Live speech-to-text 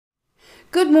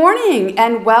Good morning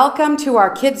and welcome to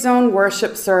our Kidzone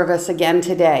worship service again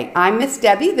today. I'm Miss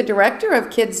Debbie, the director of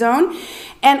Kidzone,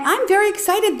 and I'm very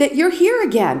excited that you're here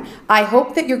again. I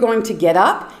hope that you're going to get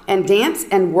up and dance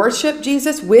and worship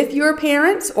Jesus with your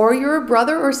parents or your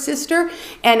brother or sister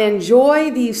and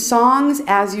enjoy these songs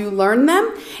as you learn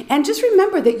them. And just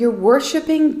remember that you're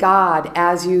worshiping God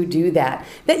as you do that.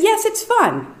 That yes, it's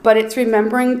fun, but it's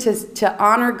remembering to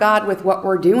honor God with what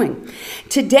we're doing.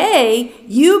 Today,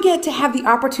 you get to have the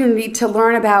opportunity to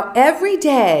learn about every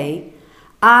day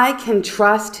I can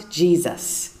trust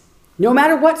Jesus, no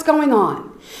matter what's going on.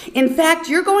 In fact,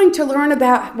 you're going to learn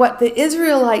about what the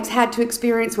Israelites had to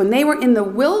experience when they were in the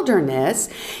wilderness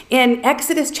in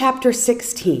Exodus chapter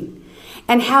 16,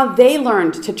 and how they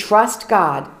learned to trust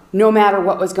God no matter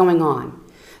what was going on.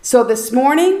 So this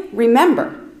morning,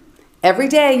 remember, every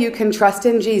day you can trust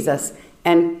in Jesus,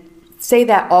 and say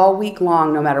that all week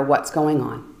long no matter what's going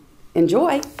on.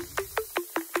 Enjoy.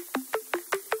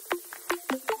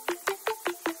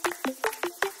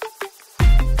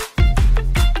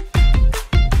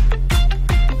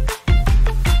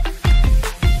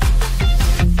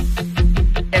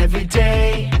 Every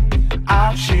day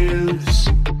I'll choose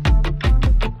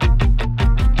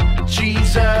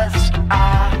Jesus,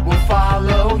 I will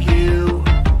follow you.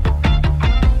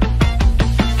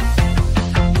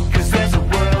 'Cause there's a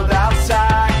world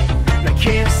outside that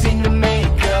can't seem to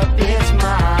make up its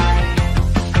mind.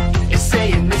 It's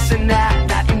saying this and that,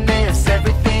 that and this,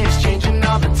 everything's changing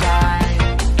all the time.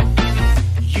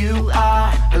 You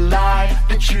are the light,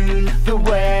 the truth, the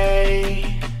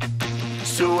way.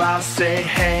 So I'll say,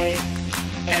 hey,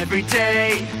 every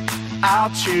day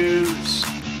I'll choose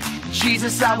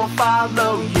Jesus, I will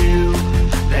follow you.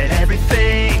 Let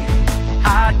everything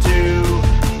I do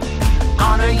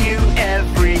honor you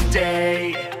every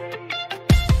day.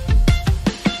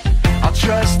 I'll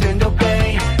trust and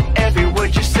obey every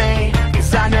word you say,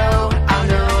 'cause I know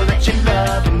that you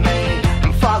love me.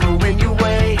 I'm following your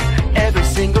way every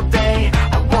single day.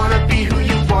 I wanna be who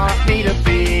you want me to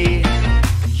be.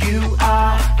 You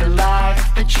are the light,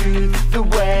 the truth, the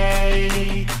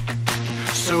way.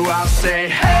 So I'll say,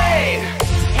 hey,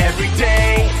 every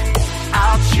day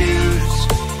I'll choose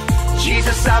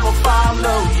Jesus, I will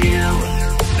follow you.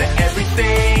 Let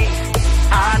everything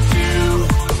I do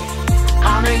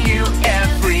honor you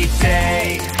every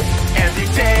day. Every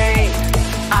day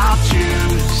I'll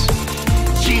choose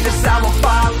Jesus, I will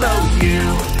follow you.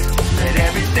 Let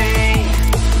everything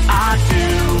I do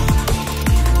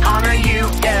honor you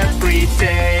every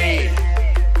day.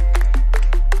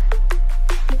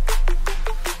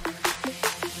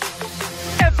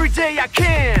 Every day I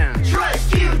can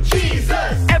Trust you,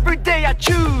 Jesus. every day I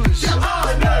choose To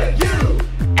honor you.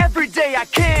 every day I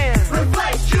can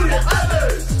Reflect you to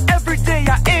others. every day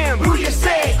I am Who you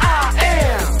say I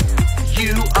am.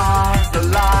 You are the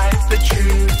light, the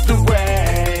truth, the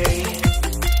way.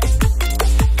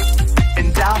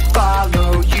 And I'll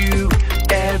follow you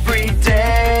every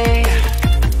day.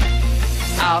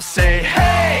 I'll say,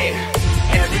 hey,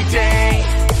 every day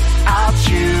I'll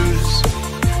choose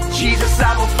Jesus,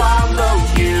 I will follow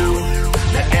you.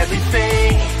 Let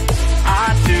everything I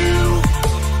do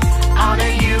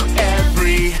honor you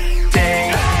every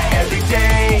day. Every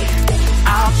day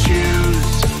I'll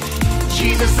choose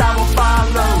Jesus, I will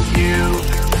follow you.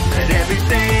 Let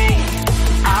everything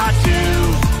I do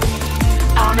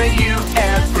honor you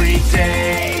every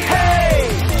day. Hey,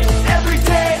 every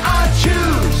day I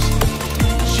choose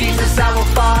Jesus, I will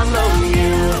follow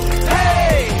you.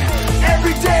 Hey,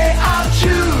 every day I'll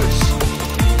choose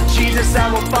Jesus,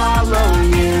 I will follow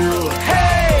you.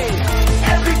 Hey,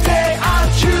 every day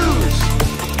I'll choose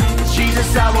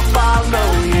Jesus, I will follow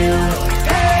you.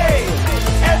 Hey,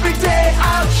 every day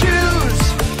I'll choose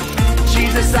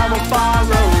Jesus, I will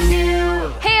follow you.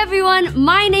 Hey everyone,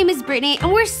 my name is Brittany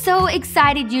and we're so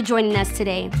excited you're joining us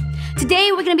today.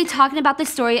 Today we're going to be talking about the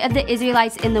story of the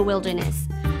Israelites in the wilderness.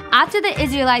 After the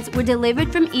Israelites were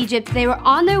delivered from Egypt, they were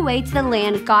on their way to the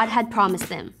land God had promised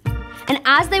them. And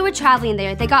as they were traveling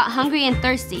there, they got hungry and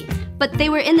thirsty, but they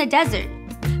were in the desert.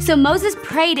 So Moses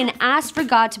prayed and asked for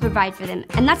God to provide for them,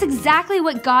 and that's exactly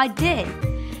what God did.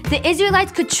 The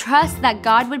Israelites could trust that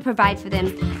God would provide for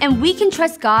them, and we can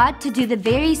trust God to do the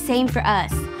very same for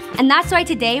us. And that's why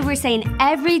today we're saying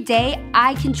every day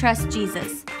I can trust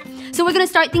Jesus. So we're gonna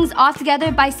start things off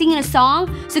together by singing a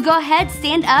song. So go ahead,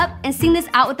 stand up, and sing this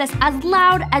out with us as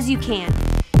loud as you can.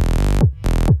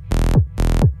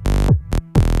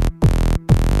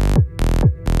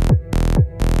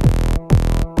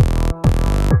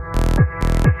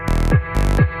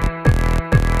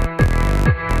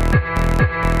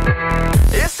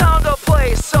 It's time to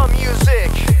play some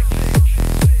music.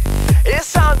 It's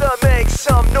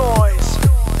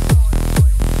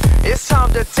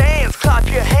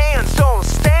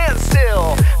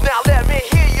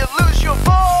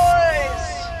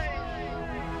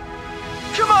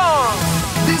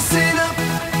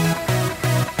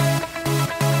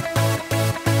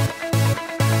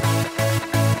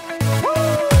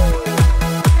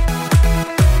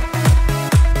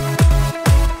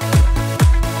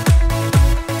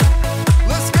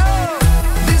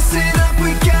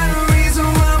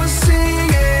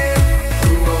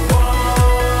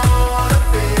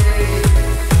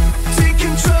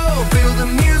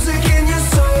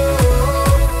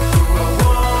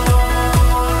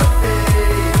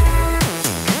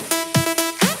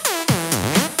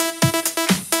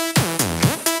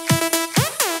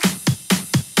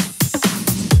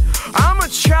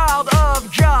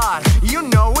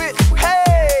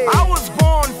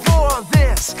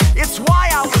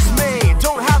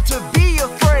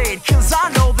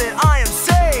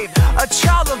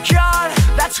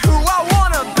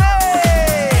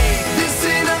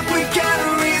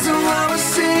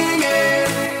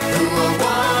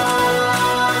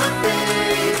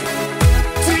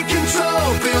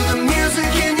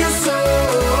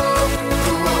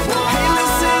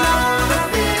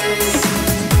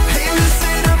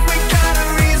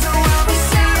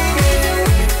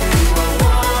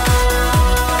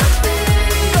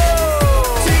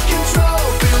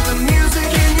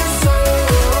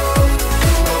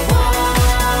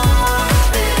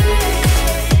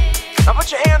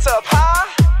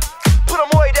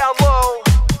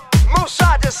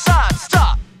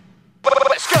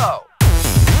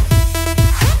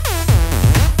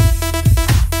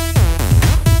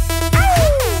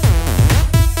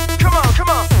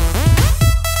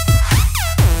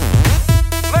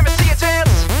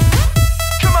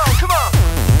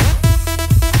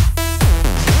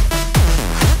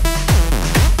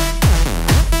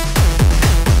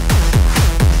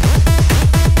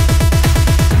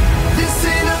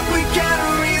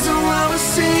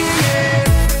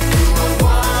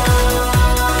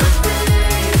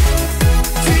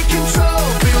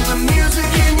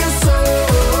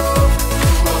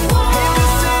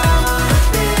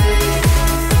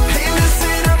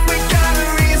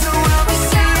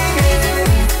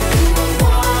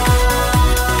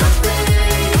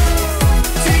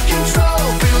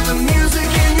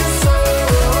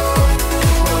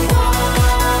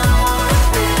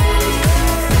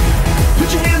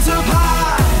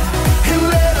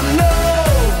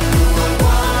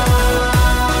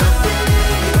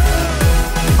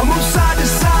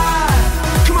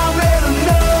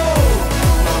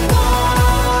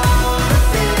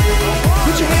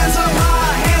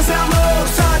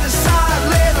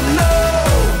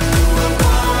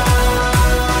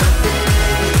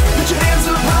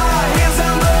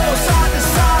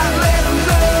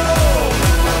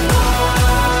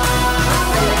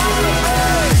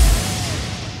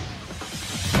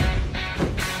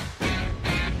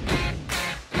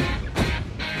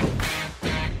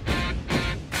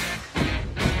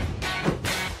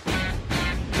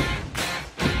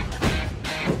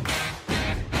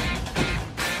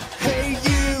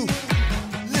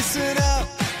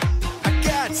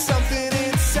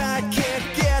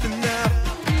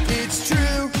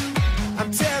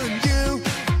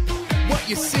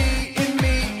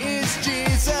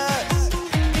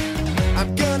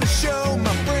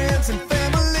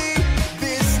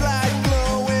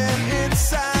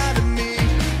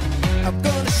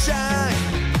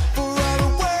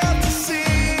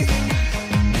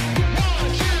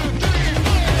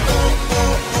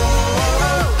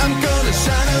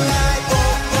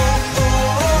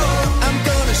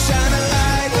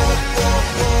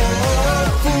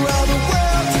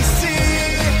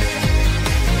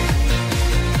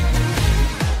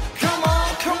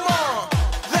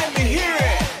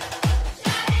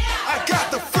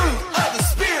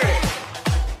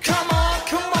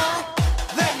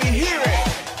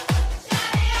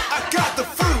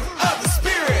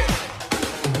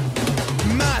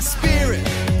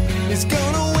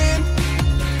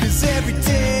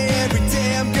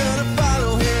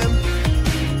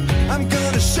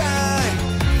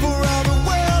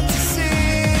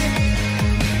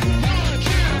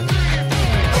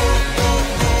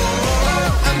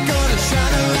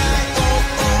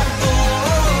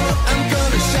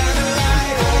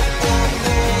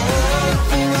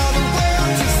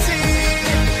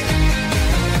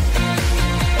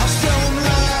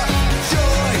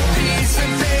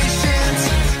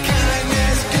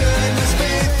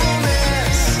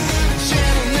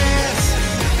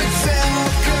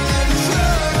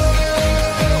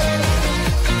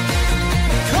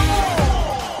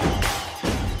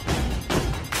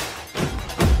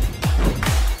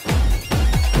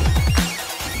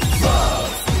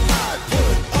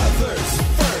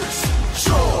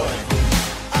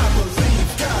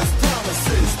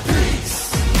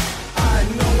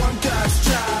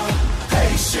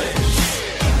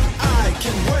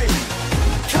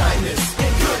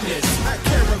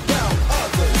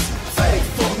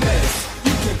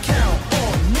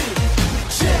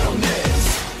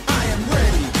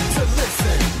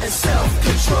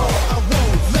control. I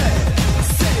won't let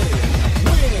sin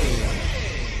win.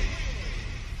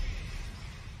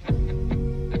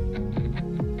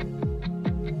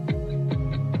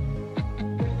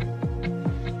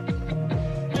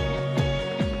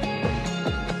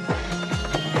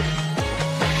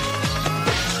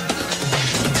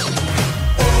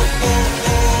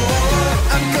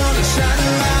 I'm gonna shine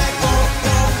a light.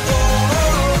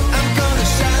 I'm gonna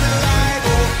shine a light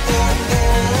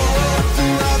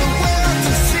for all the world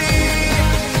to see.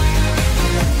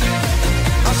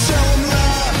 I'll show 'em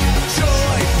love,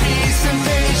 joy, peace, and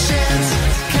patience,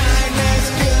 kindness,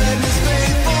 goodness,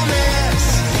 faithfulness,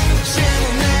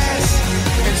 gentleness,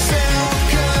 and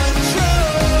self-control.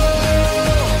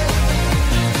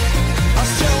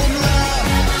 I'll show 'em love,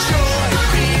 joy,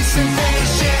 peace, and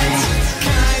patience,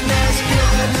 kindness,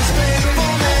 goodness,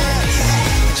 faithfulness,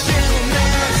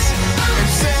 gentleness, and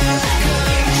self-control.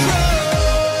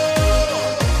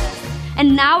 And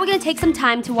now we're going to take some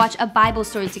time to watch a Bible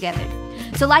story together.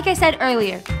 So like I said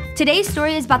earlier, today's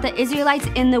story is about the Israelites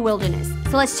in the wilderness.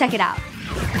 So let's check it out.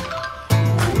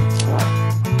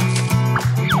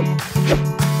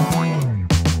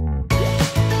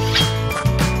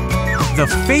 The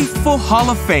Faithful Hall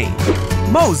of Fame,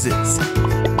 Moses.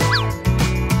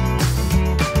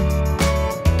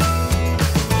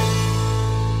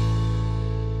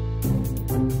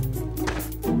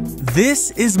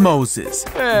 This is Moses,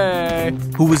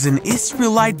 who was an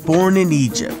Israelite born in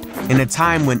Egypt in a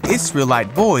time when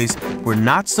Israelite boys were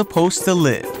not supposed to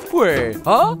live. Wait,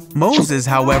 huh? Moses,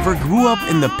 however, grew up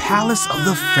in the palace of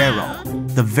the Pharaoh,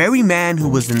 the very man who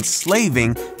was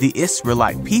enslaving the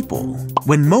Israelite people.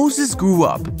 When Moses grew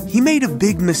up, he made a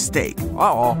big mistake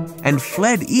Uh-oh. and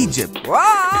fled Egypt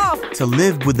Ah! to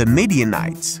live with the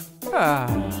Midianites. Ah!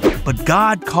 But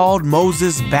God called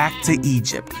Moses back to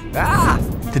Egypt Ah!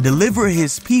 to deliver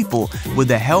his people with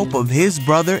the help of his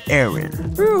brother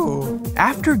Aaron. Ooh.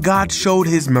 After God showed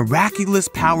his miraculous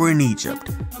power in Egypt,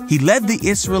 he led the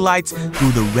Israelites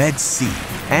through the Red Sea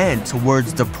and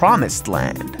towards the Promised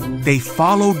Land. They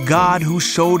followed God, who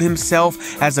showed himself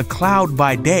as a cloud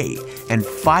by day and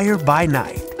fire by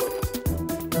night.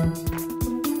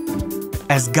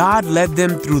 As God led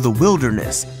them through the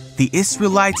wilderness, the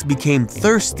Israelites became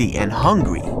thirsty and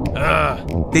hungry.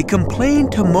 They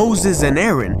complained to Moses and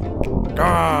Aaron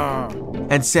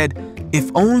and said, "If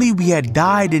only we had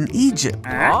died in Egypt."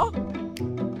 Huh?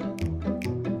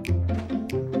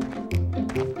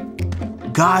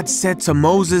 God said to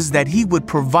Moses that he would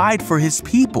provide for his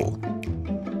people.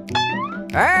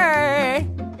 Hey!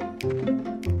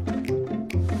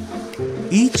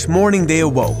 Each morning they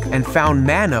awoke and found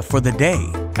manna for the day,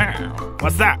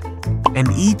 What's that? and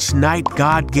each night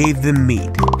God gave them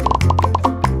meat.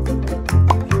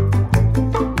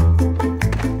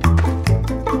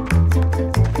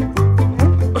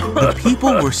 The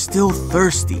people were still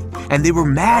thirsty, and they were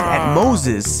mad at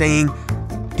Moses, saying,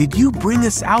 "Did you bring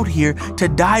us out here to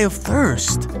die of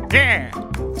thirst?" Yeah!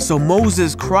 So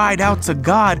Moses cried out to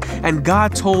God, and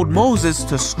God told Moses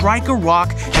to strike a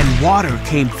rock, and water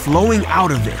came flowing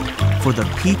out of it for the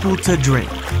people to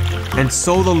drink. And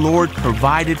so the Lord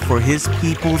provided for his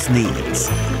people's needs.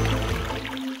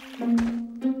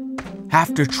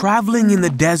 After traveling in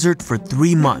the desert for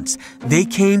 3 months, they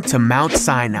came to Mount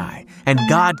Sinai, and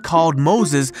God called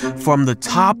Moses from the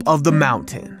top of the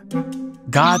mountain.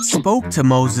 God spoke to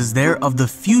Moses there of the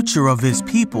future of his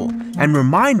people and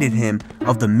reminded him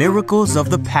of the miracles of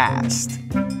the past.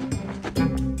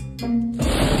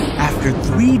 After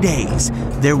 3 days,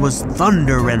 there was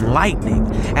thunder and lightning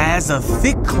as a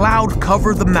thick cloud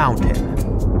covered the mountain.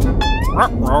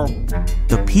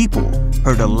 The people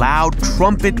heard a loud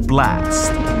trumpet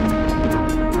blast.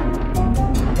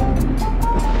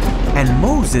 And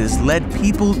Moses led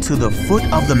people to the foot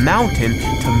of the mountain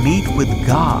to meet with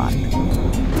God.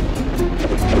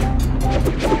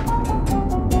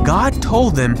 God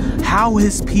told them how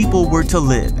his people were to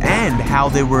live and how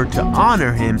they were to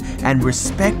honor him and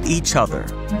respect each other.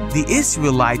 The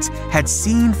Israelites had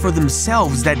seen for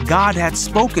themselves that God had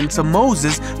spoken to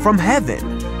Moses from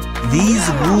heaven. These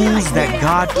rules that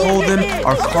God told them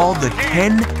are called the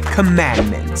 10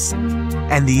 Commandments.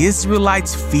 And the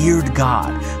Israelites feared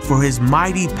God, for his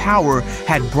mighty power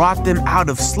had brought them out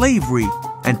of slavery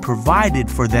and provided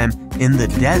for them in the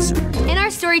desert. In our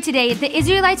story today, the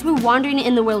Israelites were wandering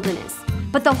in the wilderness.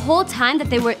 But the whole time that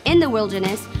they were in the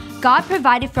wilderness, God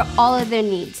provided for all of their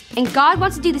needs. And God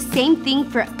wants to do the same thing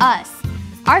for us.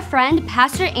 Our friend,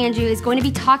 Pastor Andrew, is going to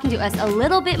be talking to us a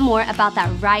little bit more about that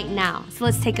right now. So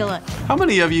let's take a look. How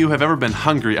many of you have ever been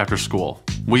hungry after school?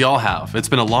 We all have. It's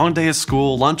been a long day at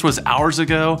school, lunch was hours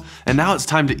ago, and now it's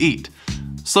time to eat.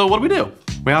 So what do?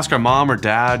 We ask our mom or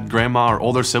dad, grandma, or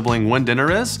older sibling when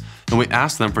dinner is, and we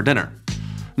ask them for dinner.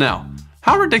 Now,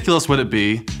 how ridiculous would it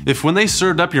be if when they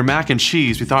served up your mac and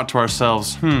cheese, we thought to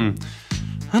ourselves,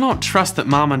 I don't trust that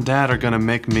mom and dad are gonna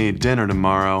make me dinner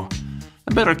tomorrow.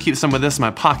 I better keep some of this in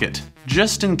my pocket,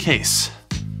 just in case.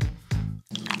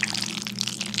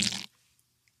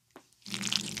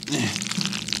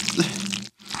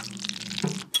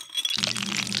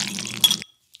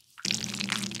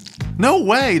 No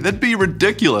way, that'd be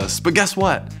ridiculous. But guess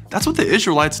what? That's what the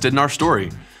Israelites did in our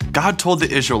story. God told the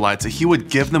Israelites that he would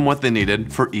give them what they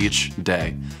needed for each day.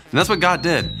 And that's what God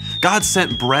did. God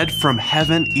sent bread from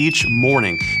heaven each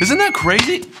morning. Isn't that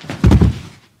crazy?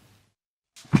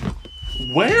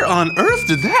 Where on earth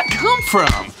did that come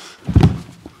from?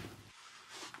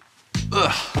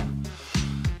 Ugh.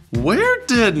 Where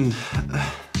did...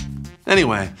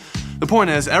 Anyway, the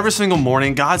point is, every single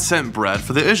morning, God sent bread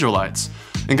for the Israelites.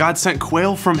 And God sent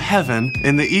quail from heaven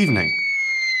in the evening.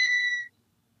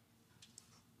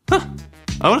 Huh.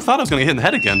 I would have thought I was going to get hit in the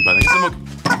head again, but I guess I'm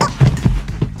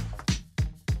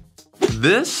okay.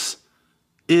 This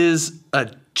is a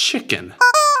chicken.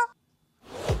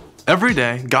 Every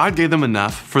day, God gave them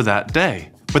enough for that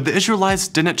day. But the Israelites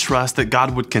didn't trust that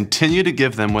God would continue to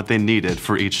give them what they needed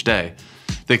for each day.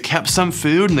 They kept some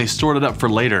food and they stored it up for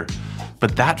later.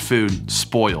 But that food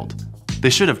spoiled. They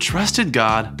should have trusted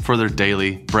God for their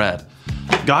daily bread.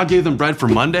 God gave them bread for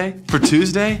Monday, for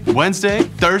Tuesday, Wednesday,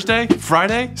 Thursday,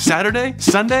 Friday, Saturday,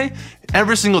 Sunday.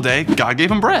 Every single day, God gave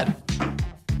them bread.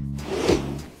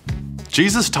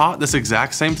 Jesus taught this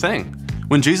exact same thing.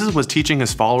 When Jesus was teaching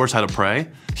his followers how to pray,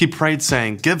 he prayed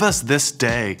saying, "Give us this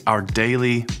day our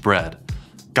daily bread."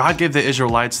 God gave the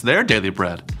Israelites their daily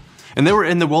bread. And they were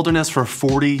in the wilderness for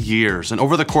 40 years. And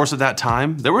over the course of that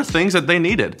time, there were things that they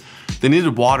needed. They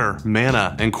needed water,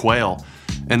 manna, and quail.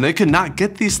 And they could not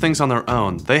get these things on their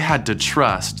own. They had to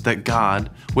trust that God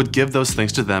would give those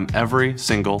things to them every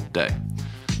single day.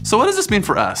 So what does this mean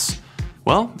for us?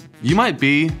 Well, you might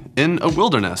be in a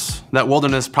wilderness. That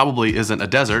wilderness probably isn't a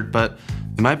desert, but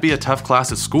it might be a tough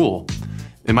class at school.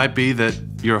 It might be that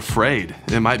you're afraid.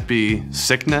 It might be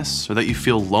sickness, or that you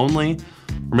feel lonely,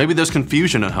 or maybe there's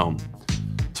confusion at home.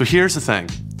 So here's the thing.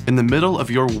 In the middle of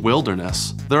your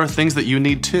wilderness, there are things that you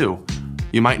need too.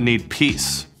 You might need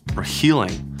peace or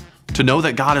healing, to know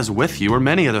that God is with you, or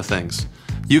many other things.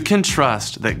 You can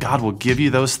trust that God will give you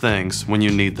those things when you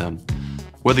need them.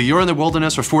 Whether you're in the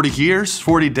wilderness for 40 years,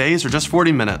 40 days, or just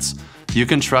 40 minutes, you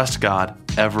can trust God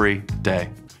every day.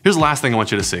 Here's the last thing I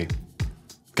want you to see.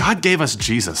 God gave us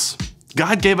Jesus.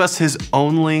 God gave us his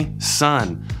only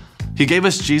son. He gave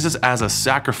us Jesus as a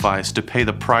sacrifice to pay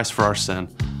the price for our sin.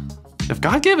 If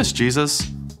God gave us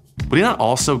Jesus, would he not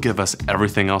also give us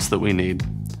everything else that we need?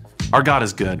 Our God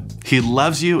is good. He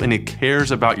loves you and he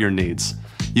cares about your needs.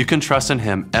 You can trust in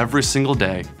him every single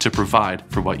day to provide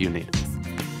for what you need.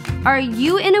 Are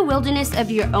you in a wilderness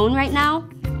of your own right now?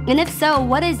 And if so,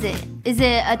 what is it? Is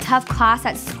it a tough class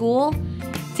at school?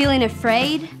 Feeling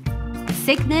afraid?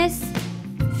 Sickness?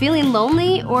 Feeling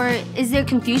lonely? Or is there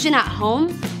confusion at home?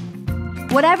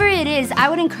 Whatever it is, I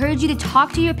would encourage you to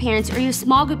talk to your parents or your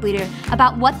small group leader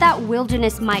about what that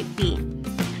wilderness might be.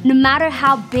 No matter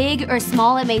how big or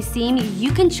small it may seem,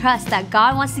 you can trust that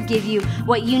God wants to give you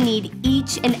what you need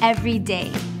each and every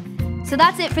day. So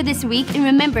that's it for this week, and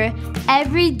remember,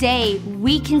 every day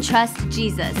we can trust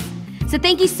Jesus. So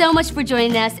thank you so much for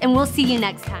joining us, and we'll see you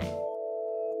next time.